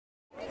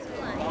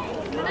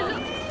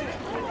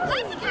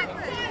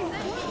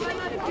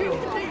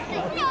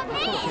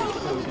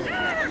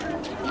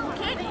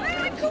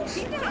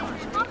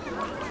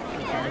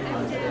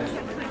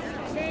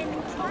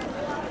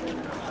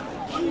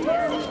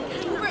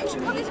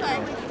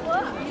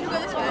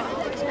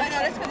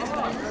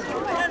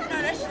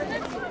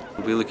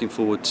We're looking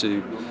forward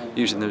to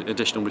using the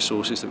additional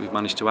resources that we've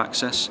managed to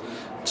access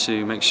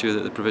to make sure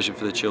that the provision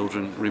for the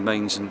children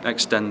remains and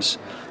extends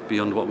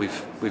beyond what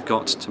we've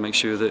got, to make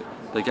sure that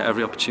they get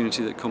every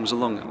opportunity that comes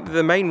along.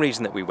 The main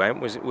reason that we went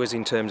was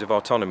in terms of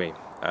autonomy.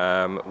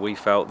 We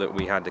felt that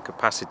we had the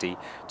capacity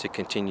to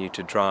continue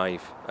to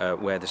drive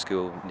where the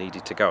school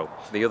needed to go.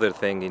 The other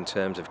thing in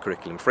terms of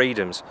curriculum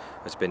freedoms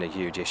has been a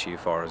huge issue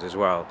for us as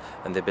well,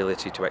 and the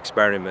ability to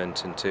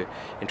experiment and to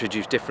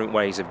introduce different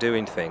ways of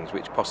doing things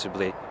which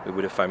possibly we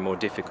would have found more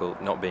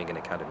difficult not being an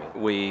academy.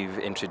 We've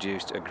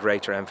introduced a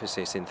greater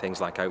emphasis in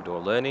things like outdoor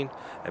learning,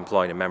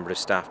 employing a member of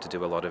staff to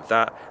do a lot of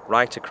that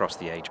right across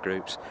the age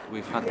groups.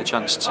 We've had the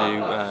chance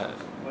to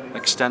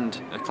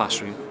extend a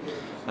classroom,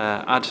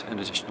 add an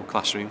additional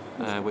classroom,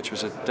 which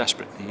was a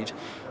desperate need,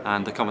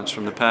 and the comments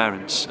from the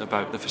parents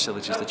about the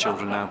facilities the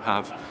children now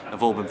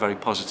have all been very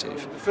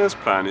positive. The first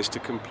plan is to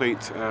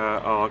complete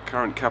our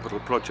current capital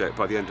project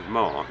by the end of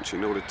March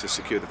in order to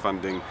secure the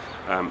funding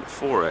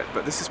for it,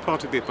 but this is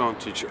part of the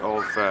advantage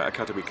of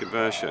academy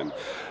conversion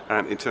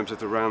in terms of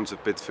the rounds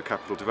of bids for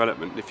capital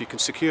development. If you can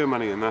secure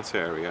money in that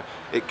area,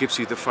 it gives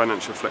you the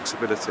financial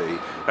flexibility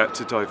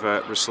to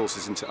divert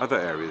resources into other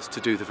areas to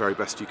do the very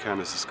best you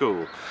can as a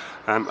school.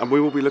 And we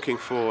will be looking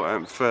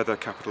for further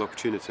capital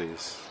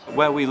opportunities.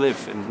 Where we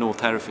live in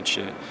North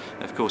Herefordshire,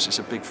 of course, it's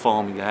a big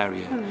farming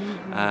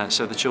area,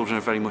 so the children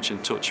are very much in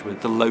touch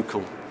with the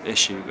local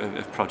issue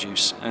of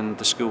produce, and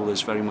the school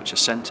is very much a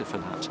centre for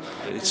that.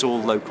 It's all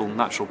local,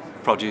 natural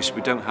produce.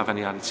 We don't have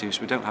any additives,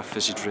 we don't have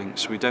fizzy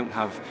drinks, we don't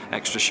have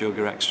extra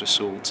sugar, extra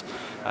salt.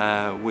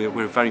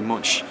 We're very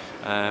much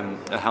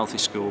a healthy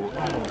school.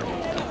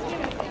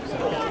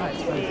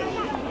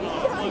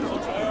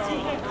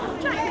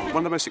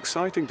 One of the most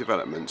exciting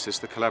developments is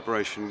the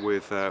collaboration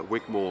with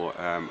Wigmore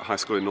High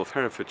School in North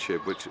Herefordshire,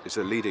 which is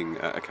a leading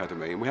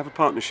academy, and we have a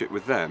partnership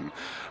with them,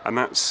 and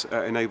that's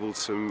enabled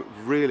some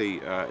really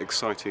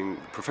exciting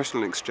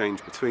professional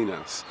exchange between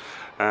us,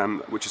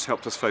 which has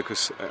helped us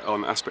focus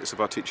on aspects of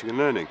our teaching and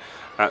learning.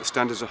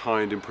 Standards are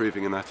high and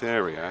improving in that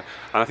area,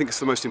 and I think it's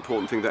the most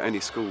important thing that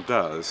any school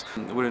does.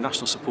 We're a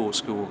national support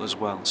school as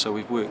well, so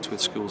we've worked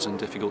with schools in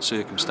difficult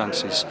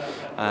circumstances,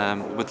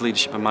 with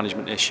leadership and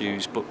management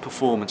issues, but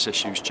performance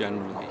issues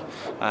generally.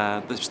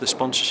 The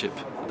sponsorship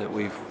that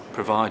we've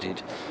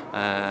provided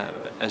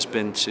has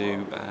been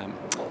to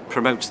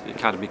promote the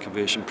academy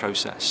conversion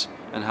process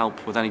and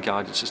help with any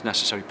guidance that's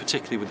necessary,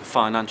 particularly with the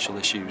financial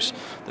issues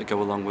that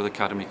go along with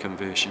academy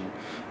conversion.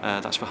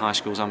 That's for high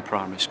schools and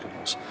primary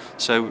schools.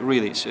 So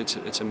really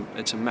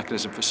it's a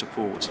mechanism for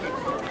support.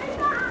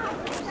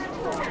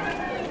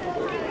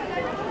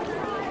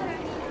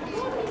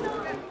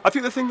 I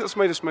think the thing that's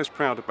made us most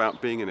proud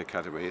about being an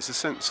academy is a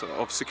sense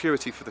of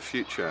security for the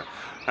future,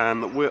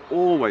 and that we're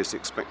always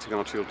expecting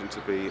our children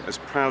to be as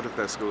proud of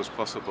their school as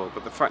possible,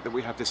 but the fact that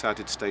we have this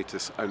added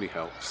status only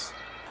helps.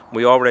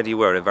 We already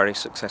were a very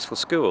successful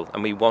school,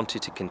 and we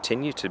wanted to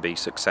continue to be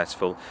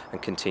successful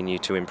and continue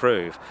to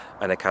improve,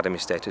 and academy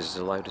status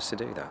has allowed us to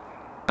do that.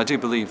 I do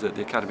believe that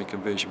the academy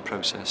conversion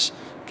process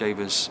gave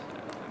us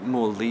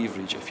more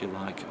leverage, if you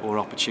like, or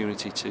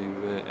opportunity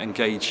to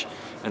engage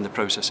in the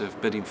process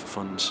of bidding for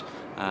funds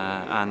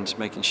and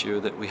making sure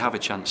that we have a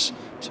chance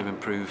to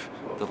improve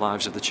the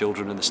lives of the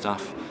children and the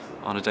staff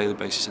on a daily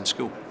basis in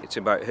school. It's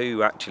about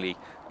who actually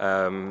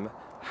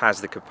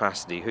has the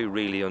capacity, who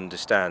really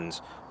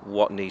understands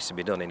what needs to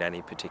be done in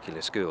any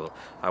particular school.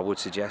 I would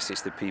suggest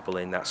it's the people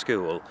in that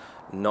school,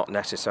 not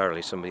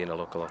necessarily somebody in a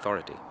local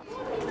authority.